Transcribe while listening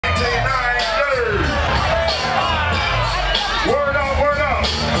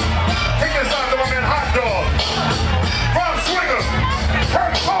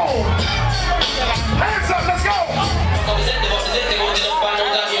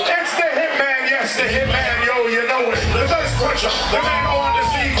The man on the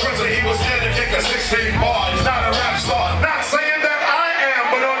scene, he was scared to kick a 16 bar. He's not a rap star. Not saying that I am,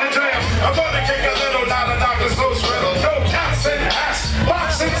 but on the jam, I'm gonna kick a little, not a Dr. Seuss riddle. No cats and hats,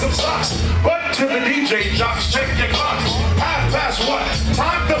 boxing some socks. But to the DJ jocks, check your clocks. 1:30,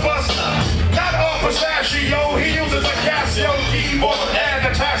 time to bust. Not off pistachio, he uses a Casio keyboard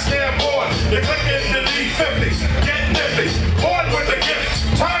and a tax-stand board. You click it to D50, get nifty. Bored with the gift,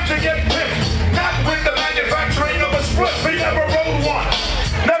 time to get picked. Not with the manufacturing of a split, he never rode one,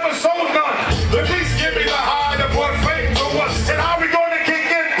 never sold none. The beast give me the high, the brought fame to us. And how we gonna kick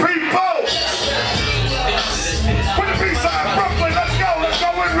in people? With the B-side Brooklyn, let's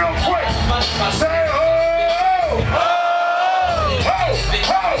go in real quick. Say oh, oh, oh, oh,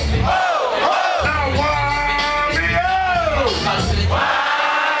 oh. Now Wario,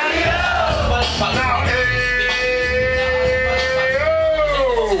 now